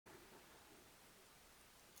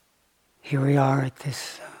Here we are at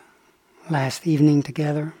this last evening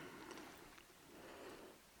together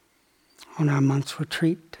on our month's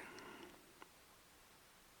retreat.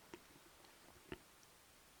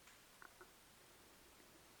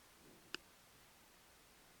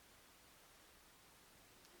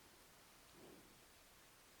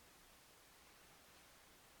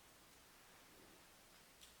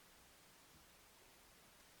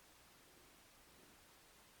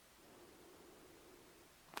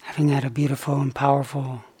 Having had a beautiful and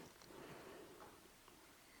powerful,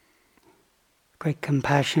 great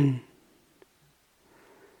compassion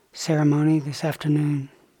ceremony this afternoon,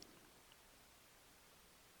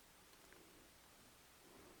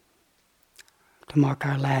 to mark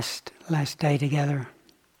our last day together.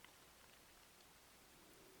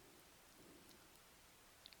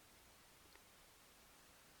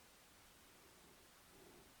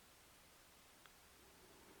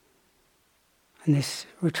 And this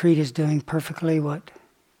retreat is doing perfectly what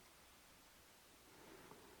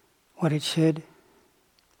it should.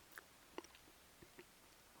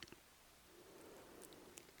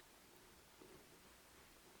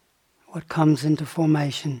 What comes into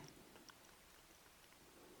formation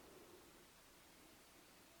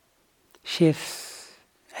shifts,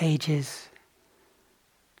 ages,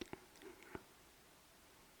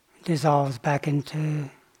 dissolves back into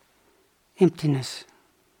emptiness.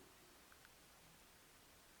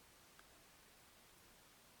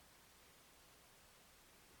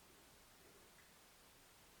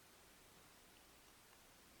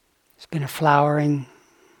 It's been a flowering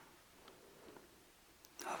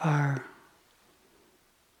of our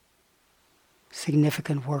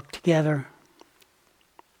significant work together.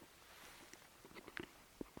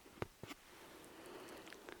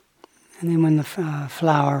 And then when the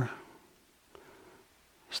flower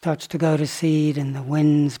starts to go to seed and the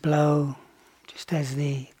winds blow, just as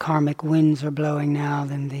the karmic winds are blowing now,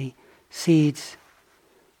 then the seeds,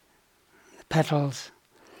 the petals,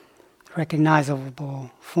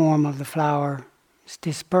 recognizable form of the flower is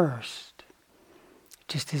dispersed,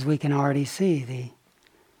 just as we can already see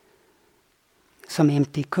some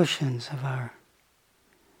empty cushions of our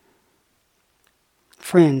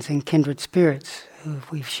friends and kindred spirits who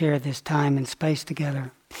we've shared this time and space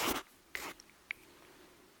together,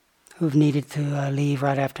 who've needed to leave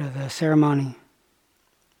right after the ceremony.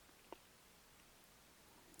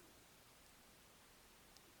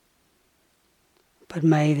 But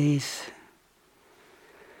may these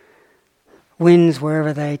winds,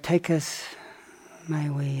 wherever they take us, may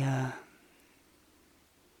we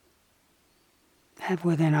have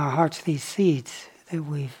within our hearts these seeds that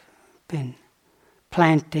we've been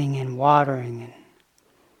planting and watering and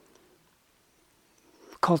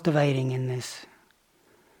cultivating in this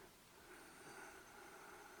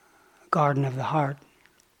garden of the heart,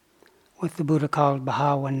 what the Buddha called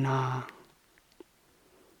bhavana.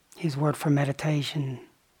 His word for meditation.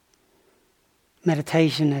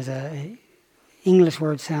 Meditation as a English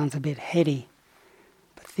word sounds a bit heady,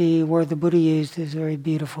 but the word the Buddha used is a very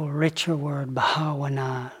beautiful, richer word,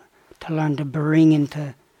 bhavana, to learn to bring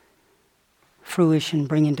into fruition,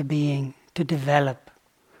 bring into being, to develop,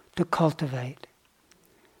 to cultivate.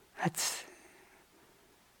 That's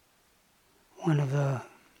one of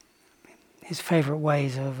his favorite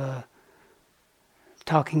ways of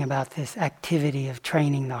talking about this activity of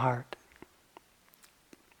training the heart.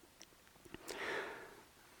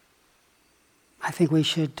 I think we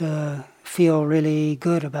should feel really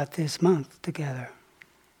good about this month together.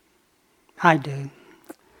 I do.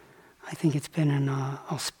 I think it's been an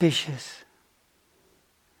auspicious,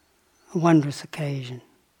 wondrous occasion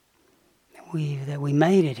that we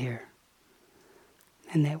made it here,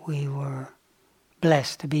 and that we were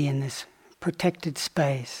blessed to be in this protected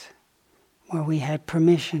space where we had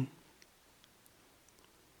permission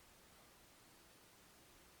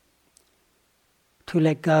to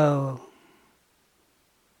let go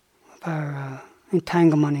of our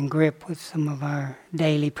entanglement and grip with some of our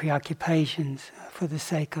daily preoccupations for the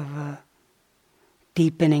sake of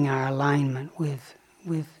deepening our alignment with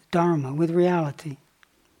Dharma, with reality.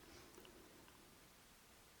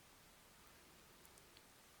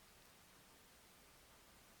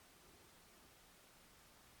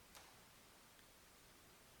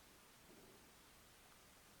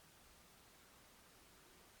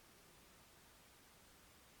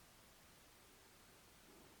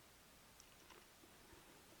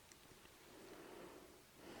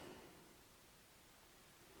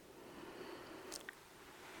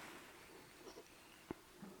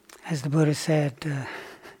 As the Buddha said,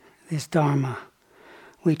 this Dharma,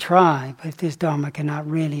 we try, but this Dharma cannot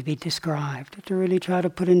really be described. To really try to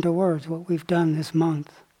put into words what we've done this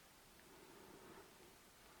month.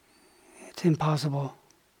 It's impossible.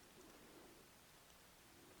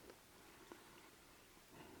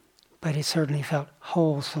 But it certainly felt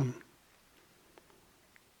wholesome.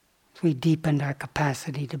 We deepened our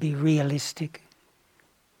capacity to be realistic,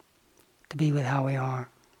 to be with how we are.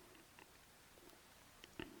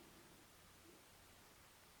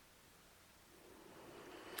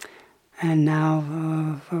 And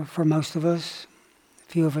now, for most of us,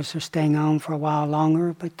 a few of us are staying home for a while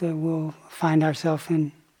longer, but we'll find ourselves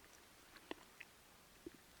in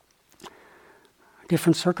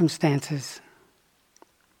different circumstances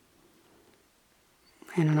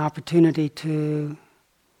and an opportunity to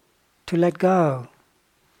let go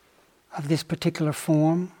of this particular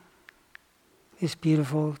form, this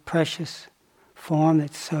beautiful, precious form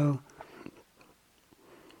that's so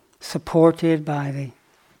supported by the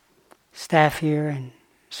staff here and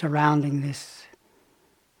surrounding this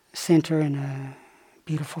center in a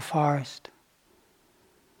beautiful forest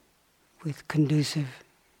with conducive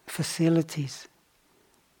facilities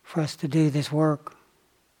for us to do this work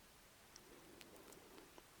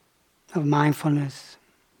of mindfulness,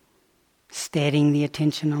 steadying the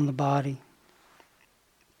attention on the body,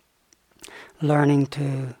 learning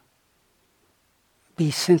to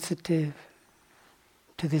be sensitive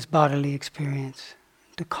to this bodily experience,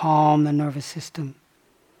 to calm the nervous system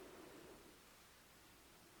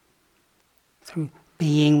through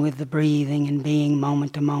being with the breathing and being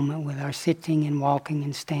moment to moment with our sitting and walking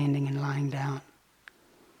and standing and lying down.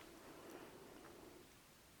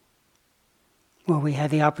 Where we had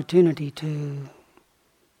the opportunity to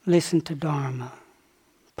listen to Dharma,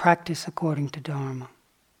 practice according to Dharma.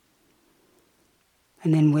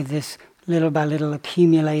 And then with this little by little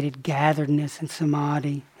accumulated gatheredness and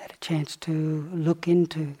samadhi, had a chance to look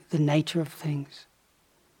into the nature of things.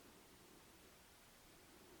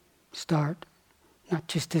 Start not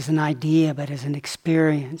just as an idea, but as an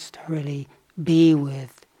experience to really be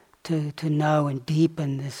with, to know and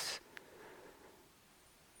deepen this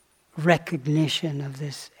recognition of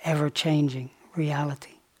this ever-changing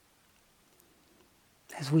reality.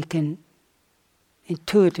 As we can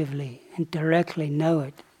intuitively and directly know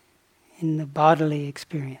it in the bodily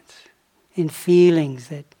experience, in feelings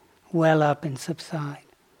that well up and subside,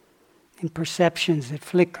 in perceptions that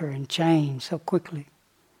flicker and change so quickly,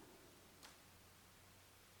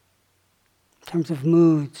 in terms of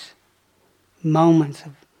moods, moments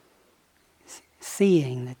of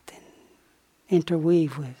seeing that then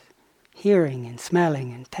interweave with hearing and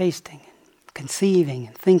smelling and tasting and conceiving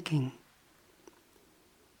and thinking.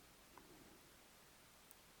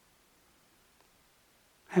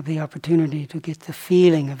 Have the opportunity to get the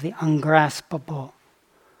feeling of the ungraspable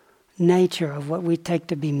nature of what we take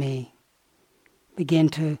to be me. Begin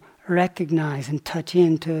to recognize and touch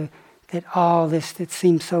into that all this that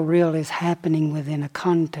seems so real is happening within a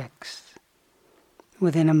context,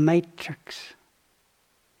 within a matrix,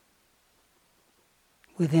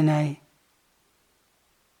 within a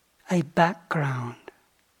background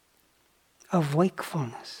of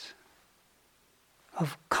wakefulness,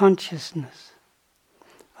 of consciousness,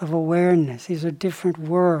 of awareness. These are different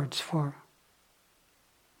words for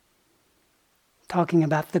talking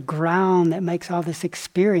about the ground that makes all this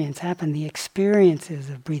experience happen. The experiences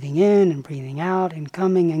of breathing in and breathing out and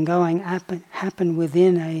coming and going happen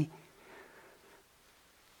within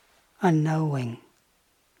a knowing,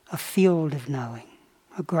 a field of knowing,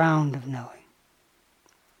 a ground of knowing.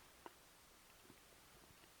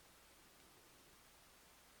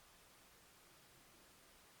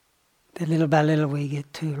 That little by little we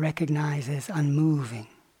get to recognize as unmoving,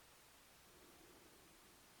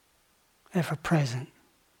 ever present.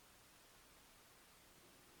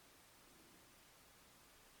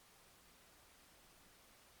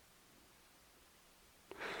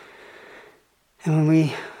 And when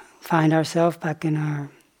we find ourselves back in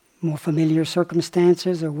our more familiar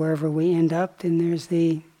circumstances or wherever we end up, then there's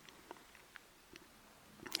the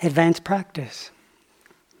advanced practice.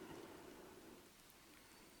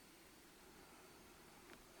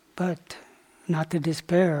 But not to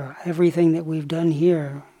despair. Everything that we've done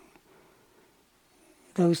here,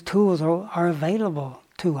 those tools are available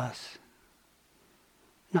to us.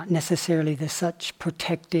 Not necessarily the such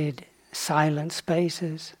protected, silent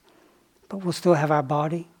spaces, but we'll still have our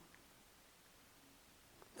body.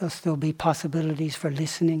 There'll still be possibilities for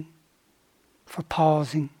listening, for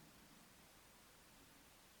pausing,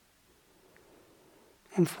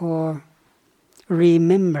 and for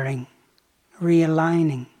remembering,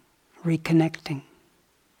 realigning, reconnecting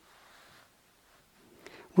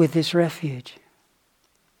with this refuge.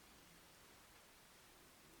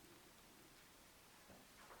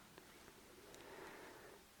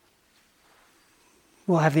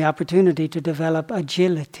 we'll have the opportunity to develop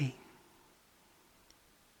agility,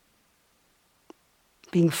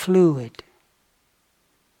 being fluid,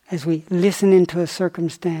 as we listen into a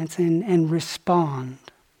circumstance and respond.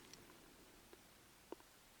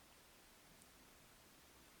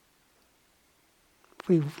 If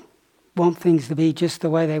we want things to be just the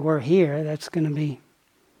way they were here, that's going to be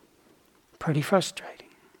pretty frustrating.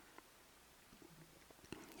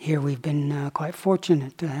 Here we've been quite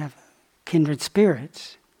fortunate to have kindred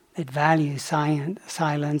spirits that value silence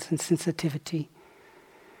and sensitivity.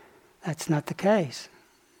 That's not the case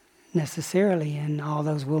necessarily, and all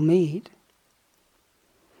those will meet.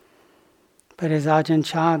 But as Ajahn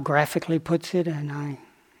Chah graphically puts it, and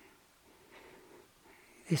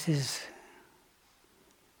this is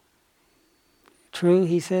true,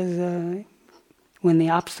 he says, when the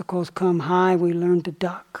obstacles come high, we learn to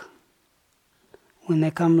duck. When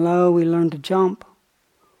they come low, we learn to jump.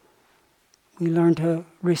 We learn to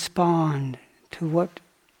respond to what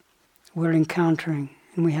we're encountering.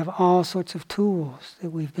 And we have all sorts of tools that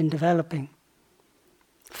we've been developing.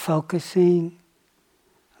 Focusing,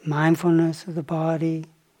 mindfulness of the body,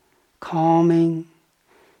 calming,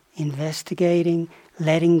 investigating,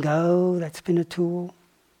 letting go, that's been a tool.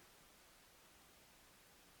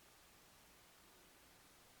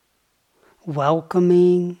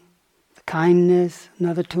 Welcoming, kindness,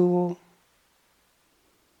 another tool.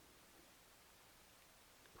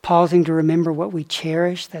 Pausing to remember what we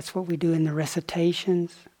cherish, that's what we do in the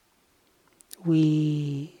recitations.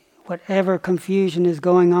 Whatever confusion is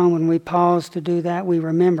going on, when we pause to do that, we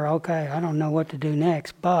remember, okay, I don't know what to do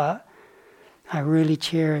next, but I really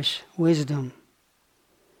cherish wisdom.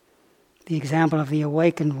 The example of the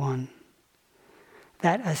awakened one.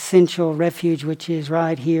 That essential refuge which is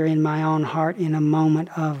right here in my own heart in a moment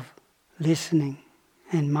of listening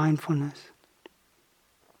and mindfulness.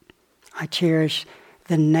 I cherish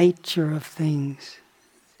the nature of things,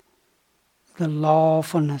 the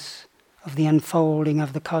lawfulness of the unfolding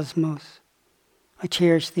of the cosmos. I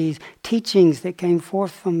cherish these teachings that came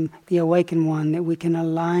forth from the awakened one that we can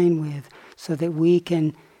align with so that we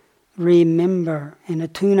can remember and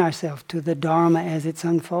attune ourselves to the Dharma as it's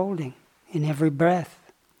unfolding in every breath,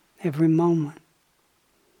 every moment.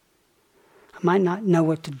 I might not know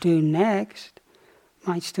what to do next.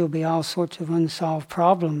 Might still be all sorts of unsolved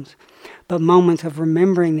problems. But moments of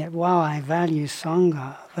remembering that, wow, I value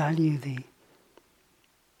Sangha, value the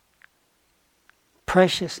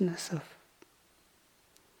preciousness of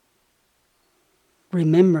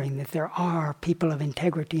remembering that there are people of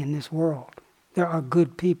integrity in this world. There are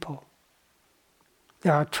good people.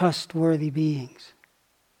 There are trustworthy beings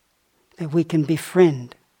that we can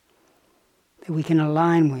befriend, that we can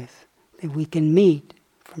align with, that we can meet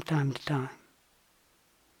from time to time.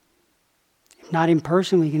 If not in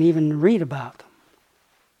person, we can even read about them.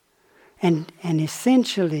 And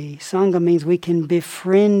essentially, Sangha means we can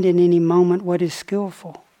befriend in any moment what is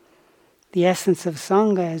skillful. The essence of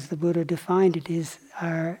Sangha, as the Buddha defined it, is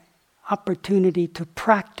our opportunity to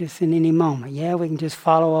practice in any moment. Yeah, we can just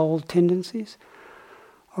follow old tendencies,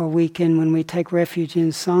 or we can, when we take refuge in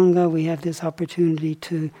Sangha, we have this opportunity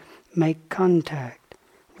to make contact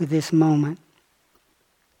with this moment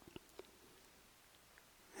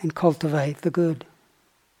and cultivate the good,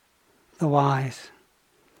 the wise,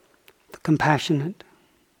 the compassionate.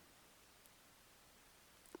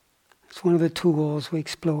 It's one of the tools we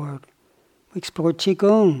explored. We explored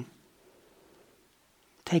Qigong,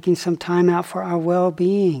 taking some time out for our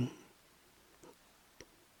well-being,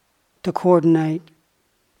 to coordinate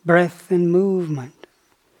breath and movement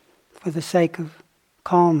for the sake of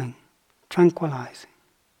calming, tranquilizing.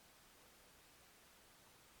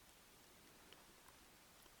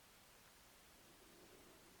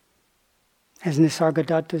 As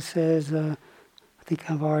Nisargadatta says, I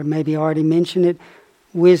think I've already mentioned it,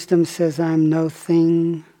 wisdom says I'm no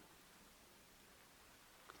thing.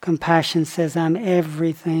 Compassion says I'm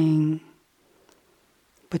everything.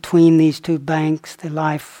 Between these two banks, the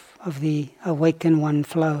life of the awakened one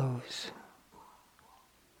flows.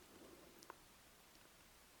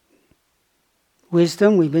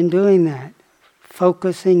 Wisdom, we've been doing that.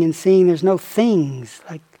 Focusing and seeing there's no things.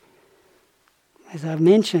 Like, as I've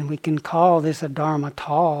mentioned, we can call this a Dharma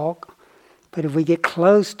talk, but if we get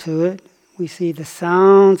close to it, we see the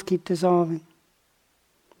sounds keep dissolving.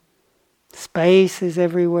 Space is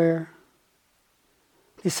everywhere.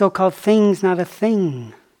 The so-called thing's not a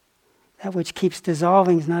thing. That which keeps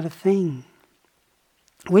dissolving is not a thing.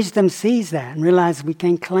 Wisdom sees that and realizes we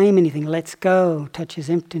can't claim anything. Lets go, touches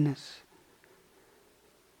emptiness.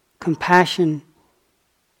 Compassion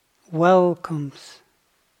welcomes,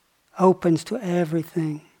 opens to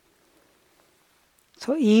everything.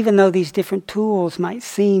 So even though these different tools might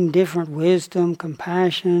seem different, wisdom,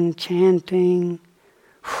 compassion, chanting,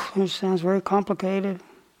 it sounds very complicated.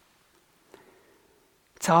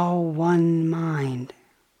 It's all one mind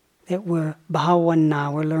that we're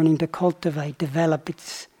bhavana, we're learning to cultivate, develop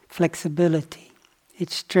its flexibility,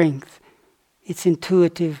 its strength, its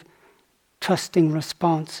intuitive, trusting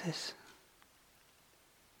responses.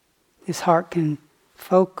 This heart can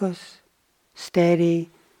focus, steady,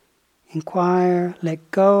 inquire,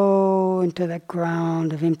 let go into that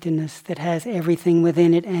ground of emptiness that has everything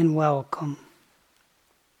within it and welcome.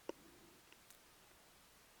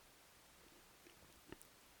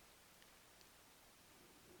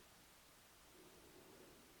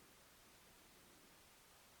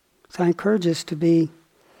 So I encourage us to be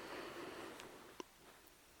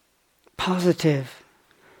positive,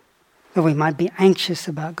 though we might be anxious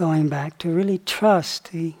about going back, to really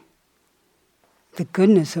trust the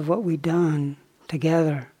goodness of what we've done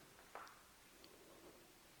together.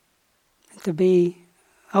 And to be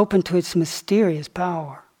open to its mysterious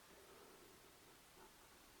power.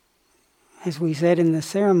 As we said in the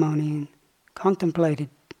ceremony and contemplated,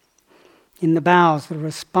 in the bows, the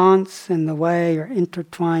response and the way are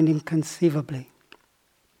intertwined inconceivably.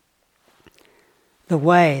 The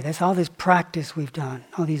way, that's all this practice we've done,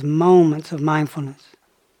 all these moments of mindfulness,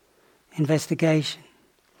 investigation,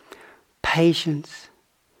 patience,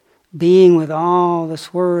 being with all the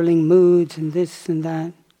swirling moods and this and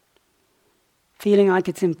that, feeling like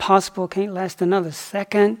it's impossible, can't last another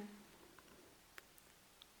second,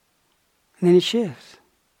 and then it shifts.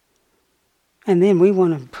 And then we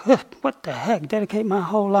want to, what the heck, dedicate my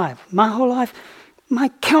whole life, my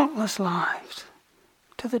countless lives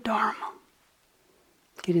to the Dharma.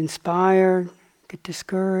 Get inspired, get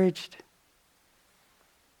discouraged.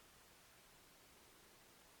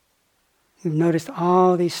 We've noticed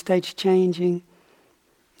all these states changing.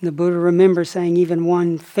 The Buddha remembers saying even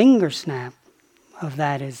one finger snap of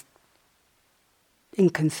that is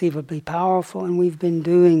inconceivably powerful, and we've been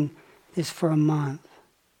doing this for a month.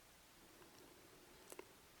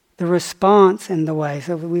 The response and the way,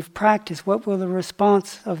 so we've practiced, what will the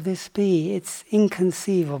response of this be? It's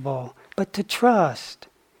inconceivable, but to trust.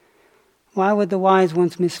 Why would the wise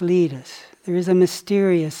ones mislead us? There is a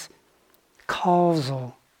mysterious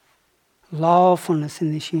causal lawfulness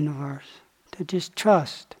in this universe. To just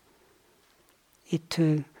trust it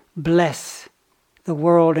to bless the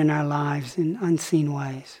world and our lives in unseen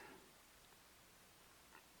ways.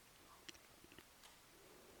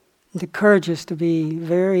 It encourages us to be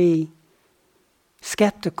very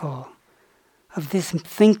skeptical of this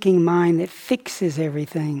thinking mind that fixes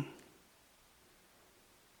everything.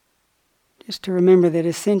 Just to remember that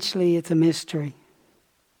essentially it's a mystery.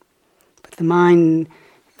 But the mind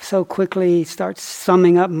so quickly starts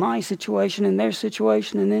summing up my situation and their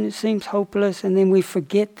situation, and then it seems hopeless, and then we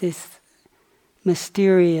forget this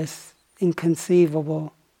mysterious,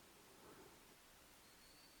 inconceivable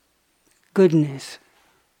goodness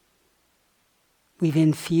we've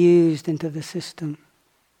infused into the system,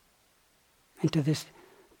 into this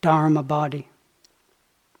Dharma body.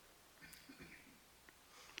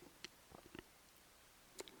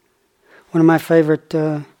 One of my favorite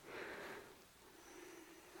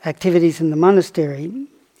activities in the monastery,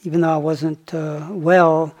 even though I wasn't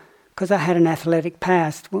well, because I had an athletic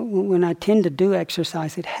past, when I tend to do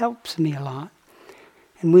exercise, it helps me a lot.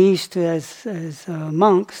 And we used to, as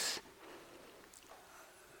monks,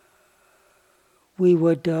 we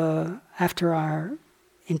would, after our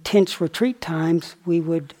intense retreat times, we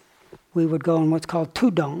would go on what's called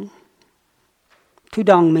tudong.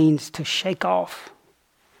 Tudong means to shake off,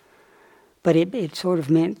 but it sort of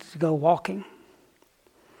meant to go walking.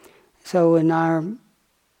 So when I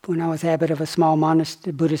was abbot of a small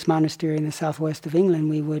Buddhist monastery in the southwest of England,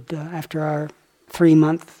 we would, after our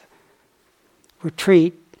 3-month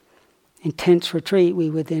retreat, intense retreat, we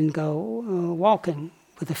would then go walking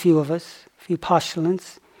with a few of us, a few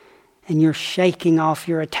postulants, and you're shaking off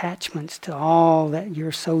your attachments to all that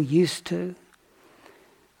you're so used to,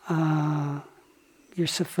 your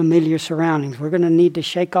familiar surroundings. We're going to need to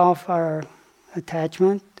shake off our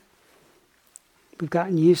attachment. We've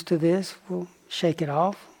gotten used to this. We'll shake it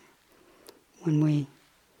off when we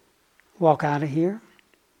walk out of here.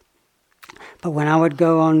 But when I would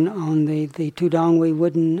go on the tudong, we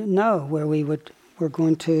wouldn't know where we're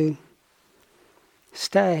going to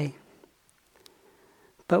stay.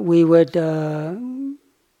 But we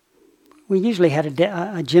usually had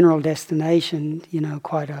a general destination,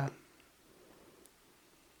 quite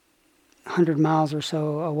 100 miles or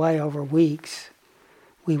so away over weeks.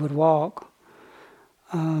 We would walk.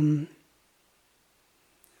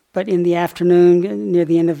 But in the afternoon, near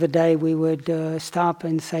the end of the day, we would stop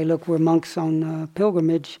and say, look, we're monks on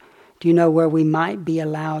pilgrimage. Do you know where we might be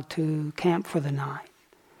allowed to camp for the night?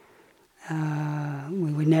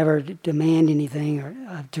 We would never demand anything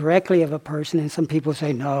directly of a person, and some people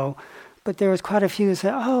say no. But there was quite a few that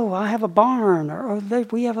said, oh, I have a barn, or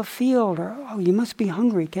we have a field, or oh, you must be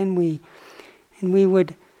hungry, can we? And we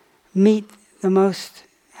would meet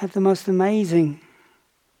have the most amazing,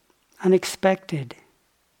 unexpected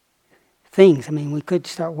things. I mean, we could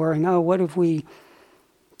start worrying, oh, what if we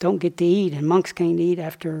don't get to eat, and monks can't eat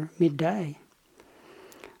after midday?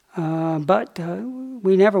 But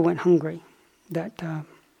we never went hungry. That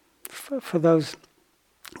for those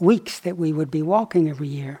weeks that we would be walking every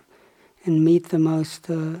year and meet the most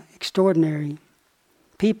extraordinary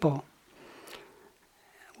people.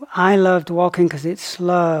 I loved walking because it's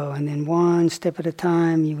slow, and then one step at a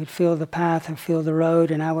time you would feel the path or feel the road,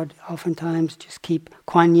 and I would oftentimes just keep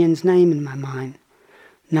Kuan Yin's name in my mind.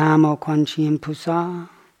 Namo Kuan Yin Pusa.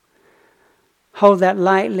 Hold that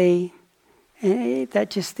lightly. That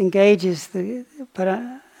just engages the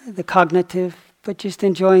cognitive, but just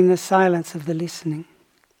enjoying the silence of the listening.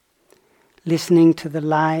 Listening to the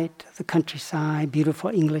light of the countryside, beautiful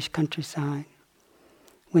English countryside.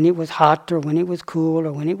 When it was hot, or when it was cool,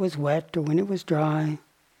 or when it was wet, or when it was dry.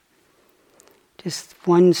 Just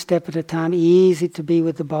one step at a time, easy to be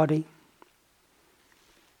with the body.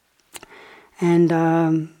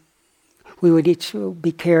 And we would each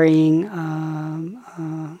be carrying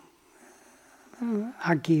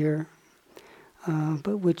our gear,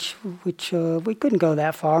 but which we couldn't go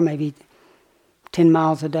that far, maybe 10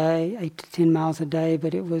 miles a day, 8 to 10 miles a day,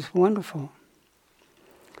 but it was wonderful.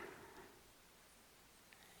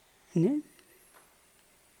 And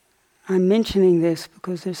I'm mentioning this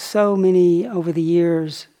because there's so many, over the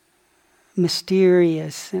years,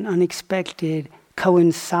 mysterious and unexpected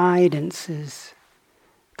coincidences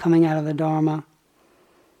coming out of the Dharma.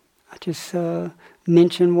 I just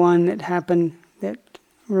mention one that happened that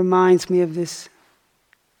reminds me of this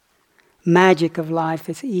magic of life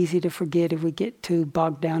that's easy to forget if we get too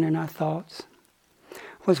bogged down in our thoughts. I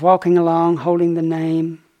was walking along holding the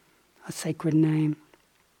name, a sacred name,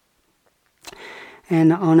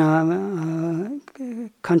 and on a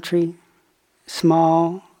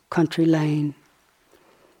small country lane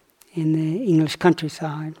in the English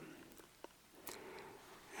countryside.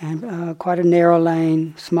 And quite a narrow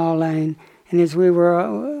lane, small lane. And as we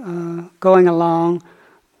were going along,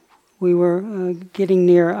 we were getting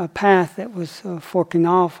near a path that was forking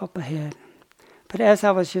off up ahead. But as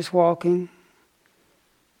I was just walking,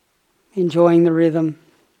 enjoying the rhythm,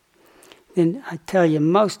 then I tell you,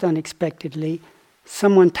 most unexpectedly,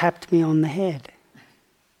 someone tapped me on the head.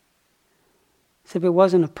 As if it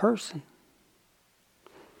wasn't a person.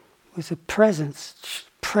 It was a presence.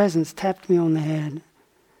 Presence tapped me on the head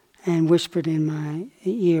and whispered in my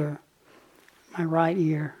ear, my right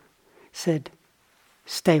ear, said,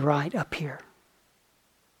 "Stay right up here.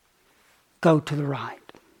 Go to the right."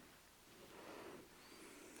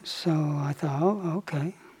 So I thought, oh,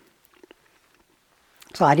 okay.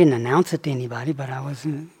 So I didn't announce it to anybody, but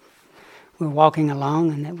we were walking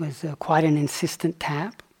along, and it was quite an insistent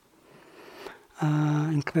tap,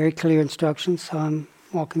 and very clear instructions. So I'm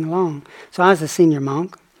walking along. So I was a senior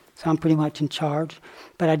monk, so I'm pretty much in charge.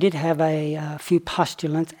 But I did have a few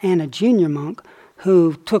postulants and a junior monk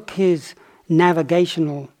who took his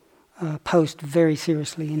navigational post very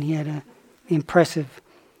seriously, and he had an impressive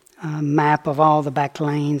map of all the back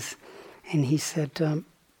lanes, and he said,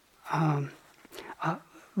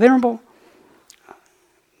 "Venerable,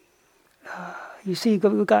 you see,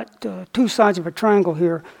 we've got two sides of a triangle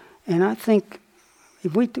here, and I think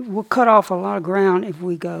if we'll cut off a lot of ground if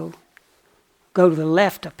we go to the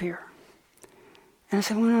left up here." And I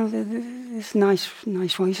said, "Well, no, this is nice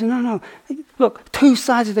one." He said, "No, look, two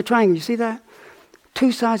sides of the triangle. You see that?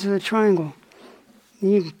 Two sides of the triangle.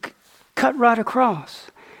 You cut right across."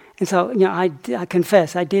 And so, I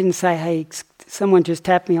confess, I didn't say, "Hey, someone just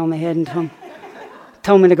tapped me on the head and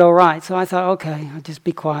told me to go right." So I thought, okay, I'll just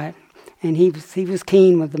be quiet. And he was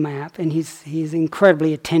keen with the map, and he's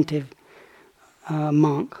incredibly attentive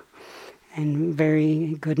monk and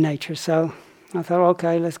very good natured. So I thought,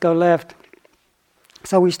 okay, let's go left.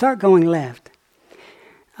 So we start going left.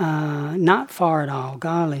 Not far at all,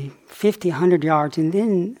 golly, 50, 100 yards. And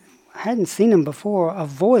then, I hadn't seen him before, a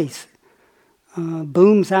voice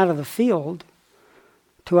booms out of the field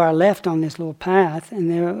to our left on this little path,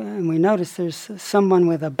 and we notice there's someone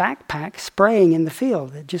with a backpack spraying in the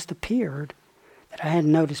field that just appeared that I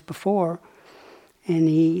hadn't noticed before. And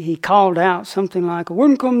he called out something like, "I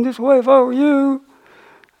wouldn't come this way if I were you."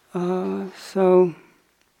 So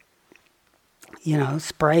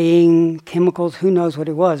spraying chemicals, who knows what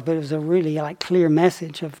it was, but it was a really clear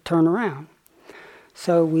message of turn around.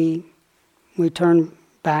 So we turned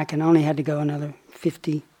back and only had to go another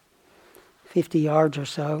 50 yards or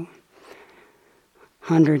so,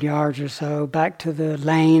 100 yards or so, back to the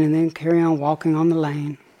lane, and then carry on walking on the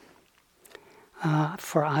lane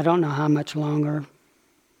for I don't know how much longer,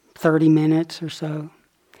 30 minutes or so.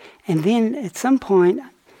 And then at some point,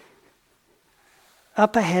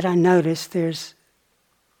 up ahead I noticed there's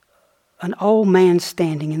an old man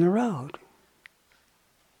standing in the road.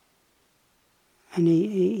 And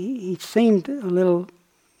he seemed a little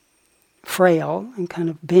frail and kind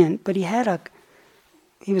of bent, but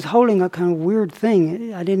he was holding a kind of weird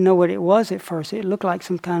thing. I didn't know what it was at first. It looked like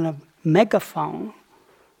some kind of megaphone.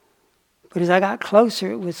 But as I got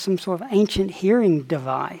closer, it was some sort of ancient hearing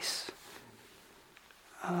device.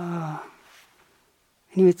 And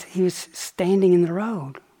he was standing in the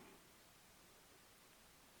road,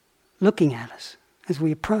 looking at us as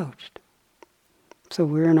we approached. So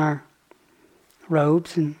we're in our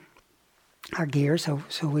robes and our gear, so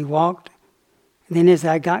we walked. And then as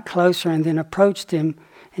I got closer and then approached him,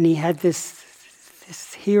 and he had this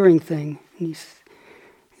hearing thing, and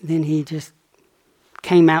then he just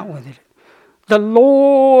came out with it. The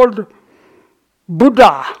Lord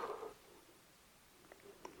Buddha,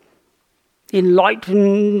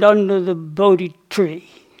 enlightened under the Bodhi tree,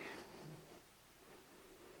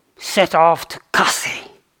 set off to Kasi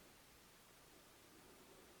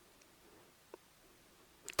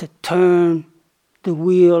to turn the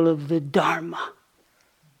wheel of the Dharma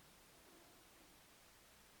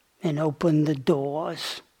and open the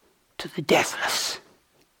doors to the deathless.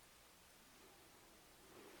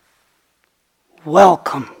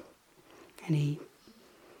 Welcome. And he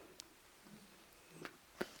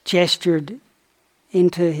gestured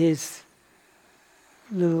into his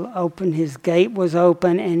his gate was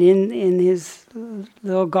open, and in his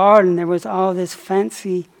little garden there was all this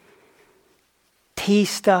fancy tea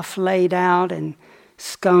stuff laid out, and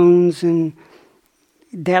scones and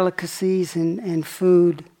delicacies and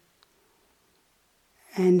food.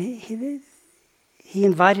 And he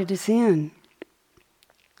invited us in.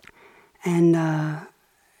 And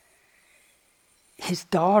his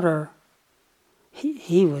daughter,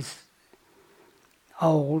 he was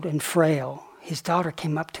old and frail. His daughter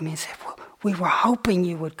came up to me and said, well, we were hoping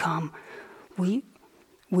you would come. We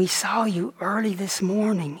saw you early this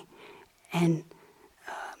morning. And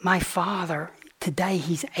my father, today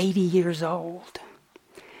he's 80 years old.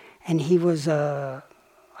 And he was a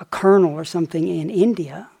colonel or something in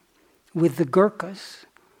India with the Gurkhas.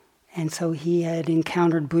 And so he had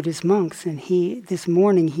encountered Buddhist monks. And this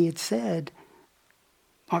morning he had said,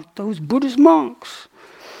 aren't those Buddhist monks?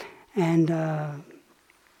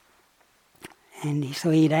 So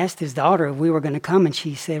he'd asked his daughter if we were going to come, and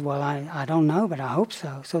she said, well, I don't know, but I hope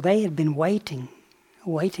so. So they had been waiting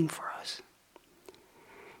for us.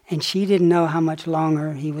 And she didn't know how much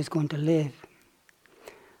longer he was going to live.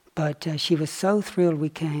 But she was so thrilled we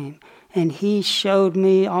came. And he showed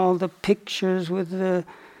me all the pictures with the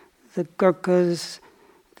Gurkhas,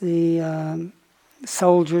 the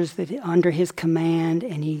soldiers that under his command,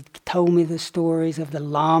 and he told me the stories of the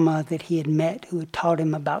Lama that he had met who had taught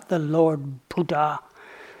him about the Lord Buddha,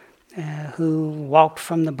 who walked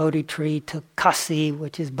from the Bodhi tree to Kasi,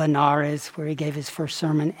 which is Benares, where he gave his first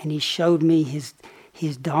sermon, and he showed me his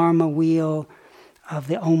Dharma wheel of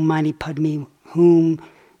the Om Mani Padme Hum,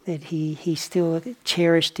 that he still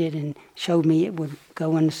cherished it, and showed me it would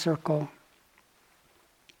go in a circle.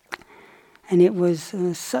 And it was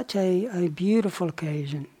such a beautiful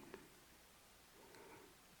occasion.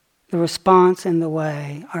 The response and the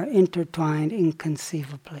way are intertwined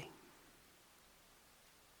inconceivably.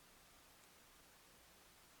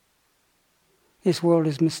 This world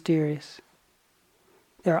is mysterious.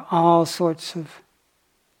 There are all sorts of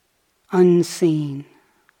unseen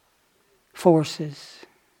forces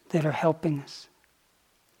that are helping us.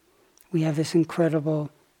 We have this incredible,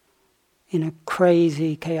 in a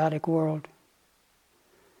crazy, chaotic world,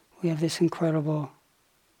 we have this incredible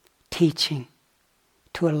teaching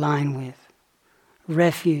to align with,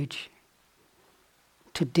 refuge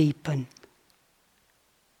to deepen.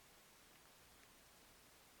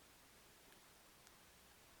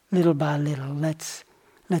 Little by little, let's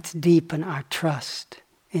deepen our trust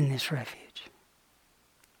in this refuge.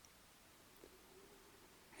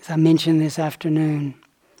 As I mentioned this afternoon,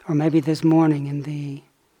 or maybe this morning in the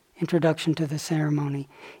introduction to the ceremony,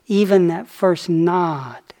 even that first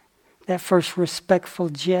nod, that first respectful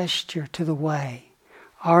gesture to the way,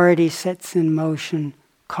 already sets in motion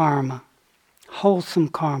karma, wholesome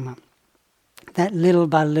karma. That little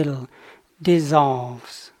by little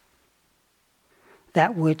dissolves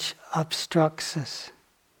that which obstructs us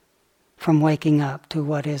from waking up to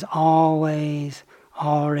what has always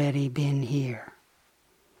already been here,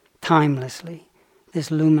 timelessly, this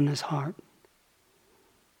luminous heart,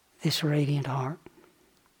 this radiant heart.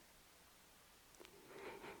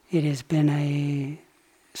 It has been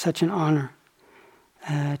such an honor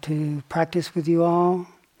to practice with you all,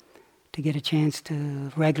 to get a chance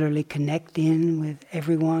to regularly connect in with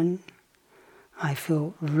everyone. I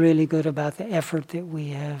feel really good about the effort that we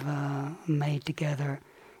have made together.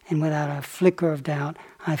 And without a flicker of doubt,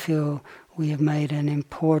 I feel we have made an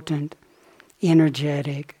important,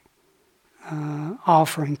 energetic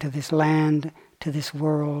offering to this land, to this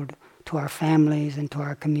world, to our families and to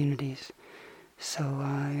our communities. So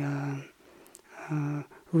I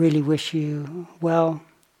really wish you well,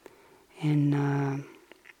 and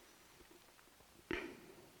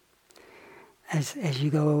as you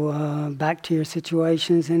go back to your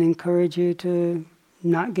situations, and encourage you to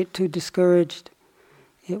not get too discouraged.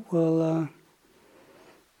 It will,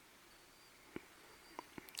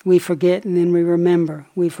 we forget and then we remember.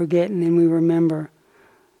 We forget and then we remember.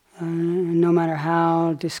 No matter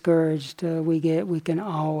how discouraged we get, we can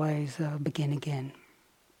always begin again.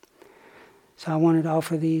 So I wanted to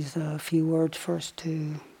offer these few words first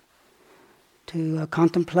to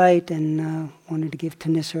contemplate, and wanted to give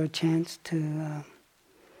Thanissara a chance to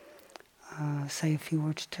say a few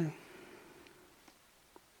words too.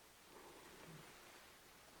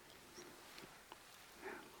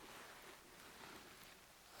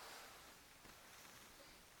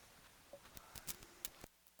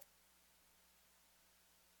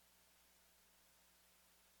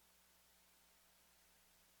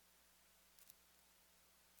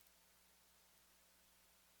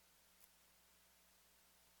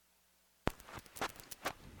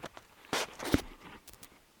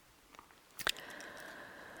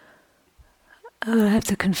 I have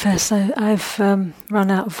to confess, I've run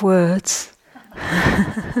out of words.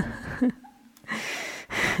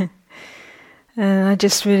 And I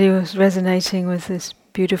just really was resonating with this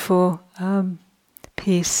beautiful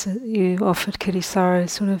piece that you offered, Kittisaro,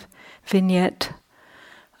 sort of vignette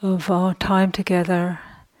of our time together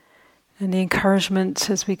and the encouragement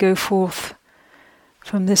as we go forth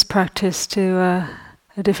from this practice to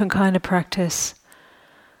a different kind of practice.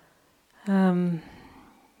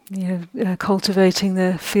 Cultivating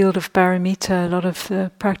the field of paramita. A lot of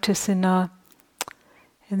the practice in the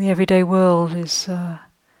everyday world is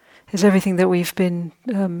everything that we've been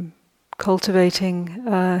cultivating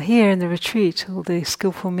here in the retreat, all the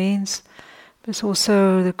skillful means, but it's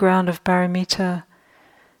also the ground of paramita.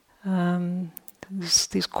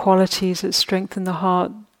 These qualities that strengthen the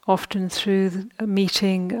heart, often through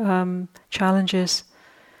meeting challenges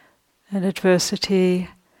and adversity.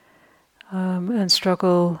 And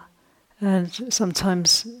struggle, and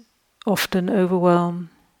sometimes, often overwhelm.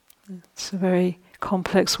 It's a very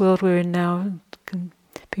complex world we're in now, and can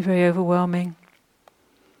be very overwhelming.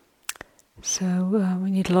 So we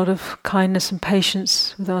need a lot of kindness and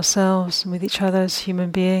patience with ourselves and with each other as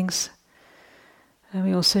human beings. And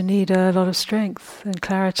we also need a lot of strength and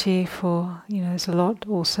clarity for, there's a lot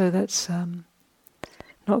also that's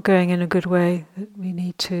not going in a good way that we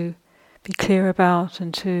need to be clear about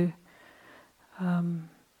and to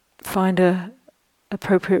find a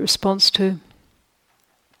appropriate response to.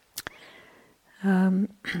 But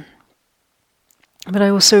I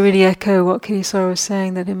also really echo what Kittisaro was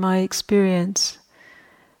saying, that in my experience,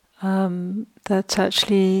 that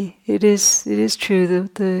actually it is true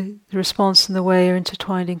that the response and the way are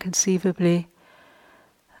intertwined inconceivably.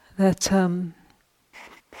 That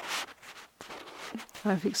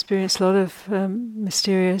I've experienced a lot of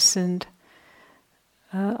mysterious and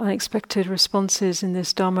unexpected responses in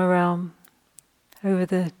this Dharma realm over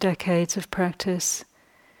the decades of practice,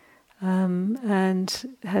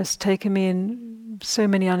 and has taken me in so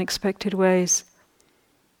many unexpected ways,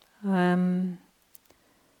 and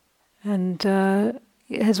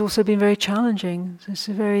it has also been very challenging. It's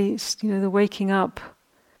a very, the waking up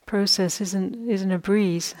process isn't a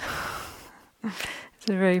breeze. It's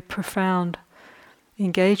a very profound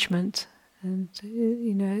engagement. And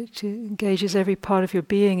it engages every part of your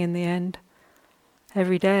being in the end,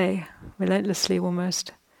 every day, relentlessly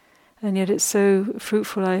almost. And yet it's so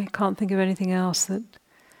fruitful, I can't think of anything else that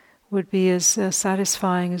would be as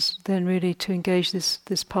satisfying as then really to engage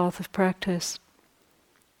this path of practice,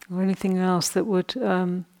 or anything else that would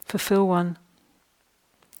fulfill one.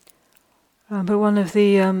 But one of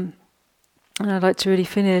the, and I'd like to really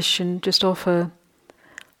finish and just offer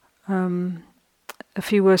a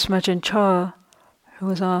few words from Ajahn Chah, who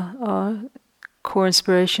was our core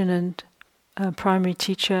inspiration and primary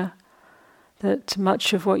teacher, that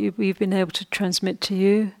much of what we've been able to transmit to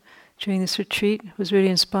you during this retreat was really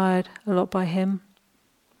inspired a lot by him.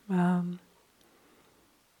 The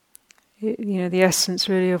essence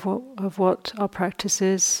really of what our practice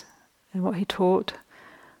is and what he taught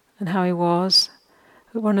and how he was.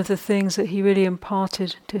 But one of the things that he really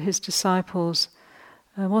imparted to his disciples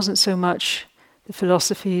wasn't so much the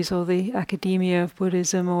philosophies or the academia of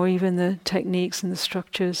Buddhism, or even the techniques and the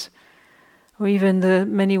structures, or even the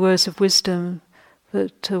many words of wisdom,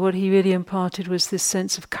 but what he really imparted was this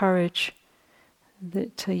sense of courage,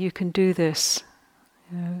 that you can do this,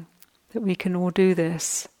 that we can all do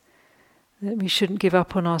this, that we shouldn't give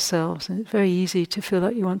up on ourselves. And it's very easy to feel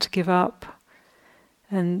like you want to give up.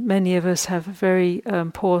 And many of us have a very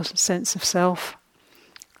poor sense of self,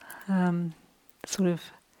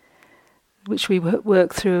 which we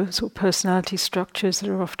work through sort of personality structures that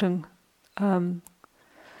are often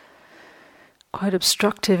quite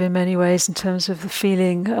obstructive in many ways in terms of the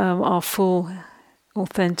feeling our full,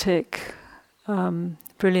 authentic,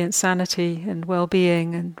 brilliant sanity and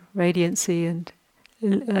well-being and radiancy and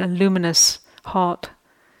luminous heart.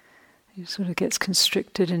 It sort of gets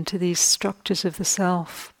constricted into these structures of the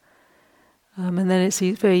self. And then it's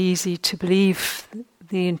very easy to believe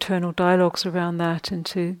the internal dialogues around that and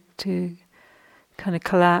to kind of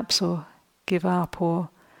collapse or give up or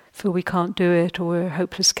feel we can't do it or we're a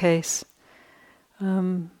hopeless case.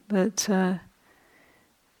 Remind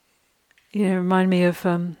me of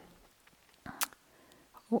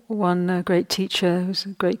one great teacher who's a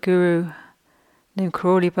great guru named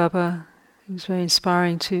Karoli Baba. He was very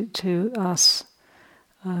inspiring to us.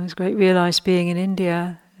 He was a great realized being in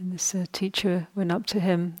India, and this teacher went up to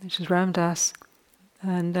him, which was Ramdas,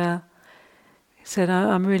 and he said,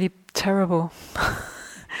 "I'm really terrible.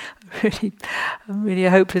 I'm really a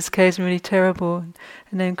hopeless case. I'm really terrible."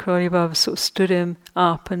 And then Karoli Baba sort of stood him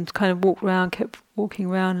up and kind of walked around, kept walking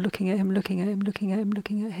around, looking at him,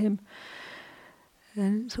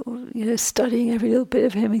 and sort of, studying every little bit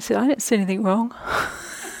of him. He said, "I didn't see anything wrong."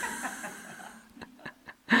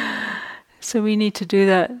 So we need to do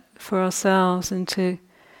that for ourselves, and to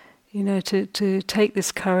take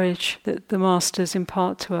this courage that the masters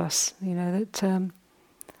impart to us. That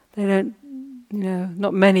they don't,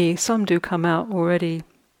 not many. Some do come out already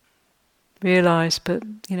realized, but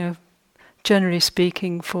generally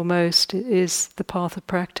speaking, for most, it is the path of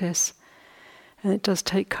practice, and it does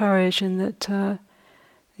take courage. And that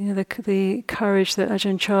the courage that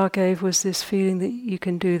Ajahn Chah gave was this feeling that you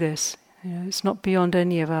can do this. It's not beyond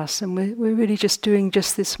any of us, and we're really just doing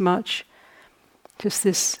just this much, just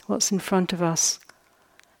this, what's in front of us,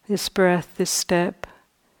 this breath, this step,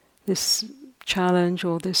 this challenge,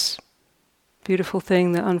 or this beautiful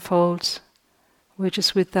thing that unfolds. We're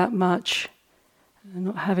just with that much, and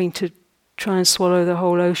not having to try and swallow the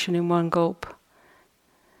whole ocean in one gulp.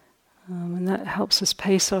 And that helps us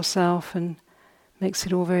pace ourselves and makes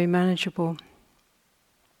it all very manageable.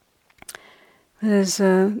 There's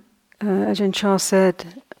Ajahn Chah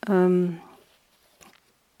said,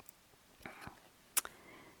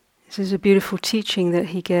 this is a beautiful teaching that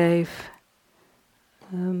he gave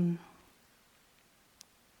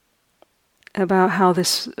about how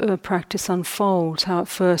this practice unfolds, how at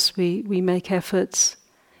first we make efforts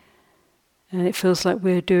and it feels like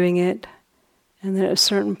we're doing it, and then at a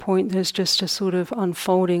certain point there's just a sort of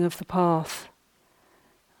unfolding of the path.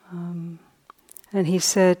 And he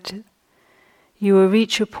said, you will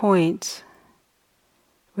reach a point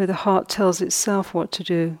where the heart tells itself what to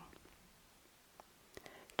do.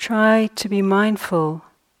 Try to be mindful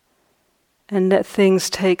and let things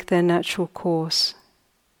take their natural course.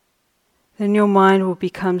 Then your mind will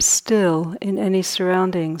become still in any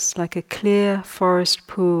surroundings, like a clear forest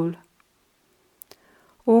pool.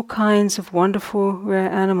 All kinds of wonderful, rare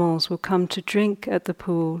animals will come to drink at the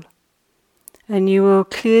pool, and you will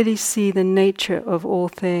clearly see the nature of all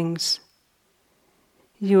things.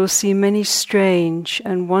 You will see many strange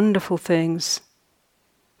and wonderful things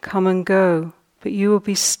come and go, but you will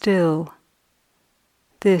be still.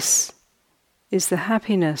 This is the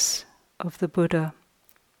happiness of the Buddha.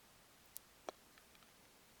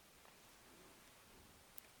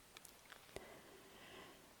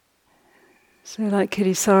 So, like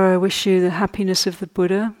Kittisaro, I wish you the happiness of the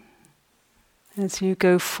Buddha as you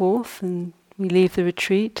go forth and we leave the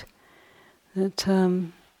retreat. That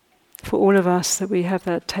for all of us, that we have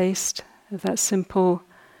that taste of that simple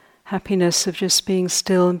happiness of just being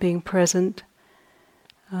still and being present,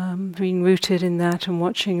 being rooted in that and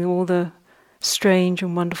watching all the strange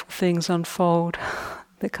and wonderful things unfold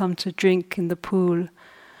that come to drink in the pool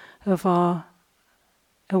of our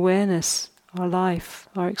awareness, our life,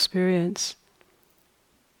 our experience.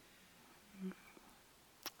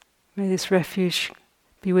 May this refuge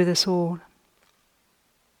be with us all.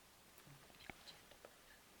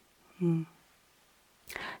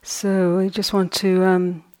 So I just want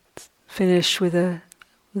to finish with a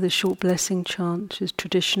short blessing chant, which is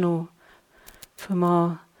traditional from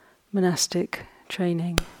our monastic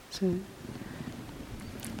training. So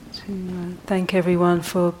to thank everyone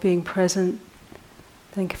for being present.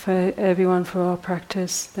 Thank everyone for our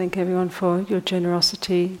practice. Thank everyone for your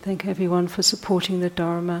generosity. Thank everyone for supporting the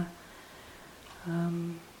Dharma.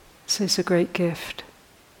 So it's a great gift.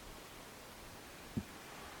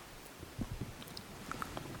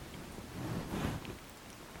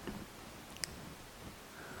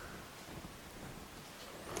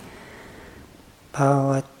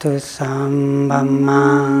 Bhavatu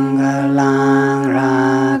sambhamangalang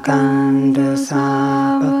rakantu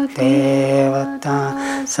sabha devata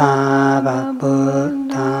sabha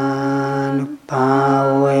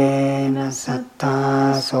buddhanupavena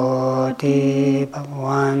satta soti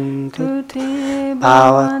bhavantu te.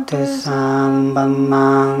 Bhavatu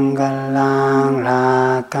sambhamangalang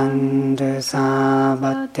rakantu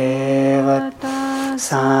sabha devata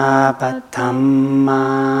sabha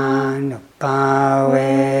dhammanupavena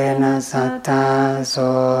Pavena satta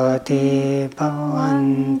soti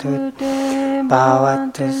bhavantu te.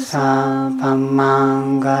 Bhavatu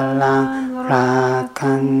sabhamangalang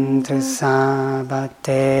rakantu sabha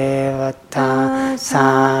devata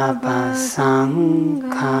sabha sanghanu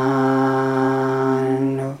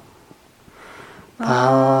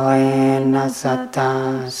Pavena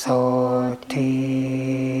satta soti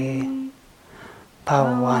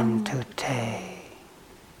bhavantu te.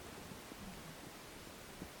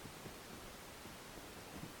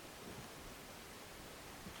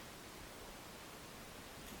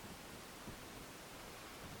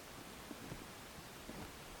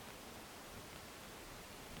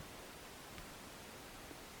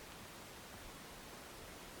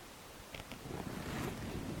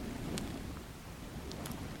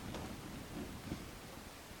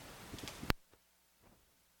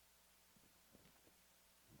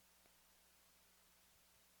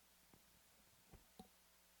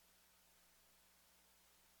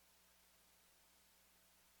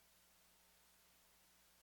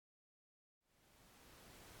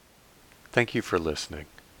 Thank you for listening.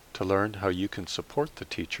 To learn how you can support the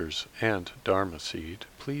teachers and Dharma Seed,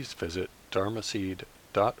 please visit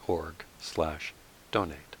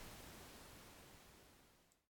dharmaseed.org/donate.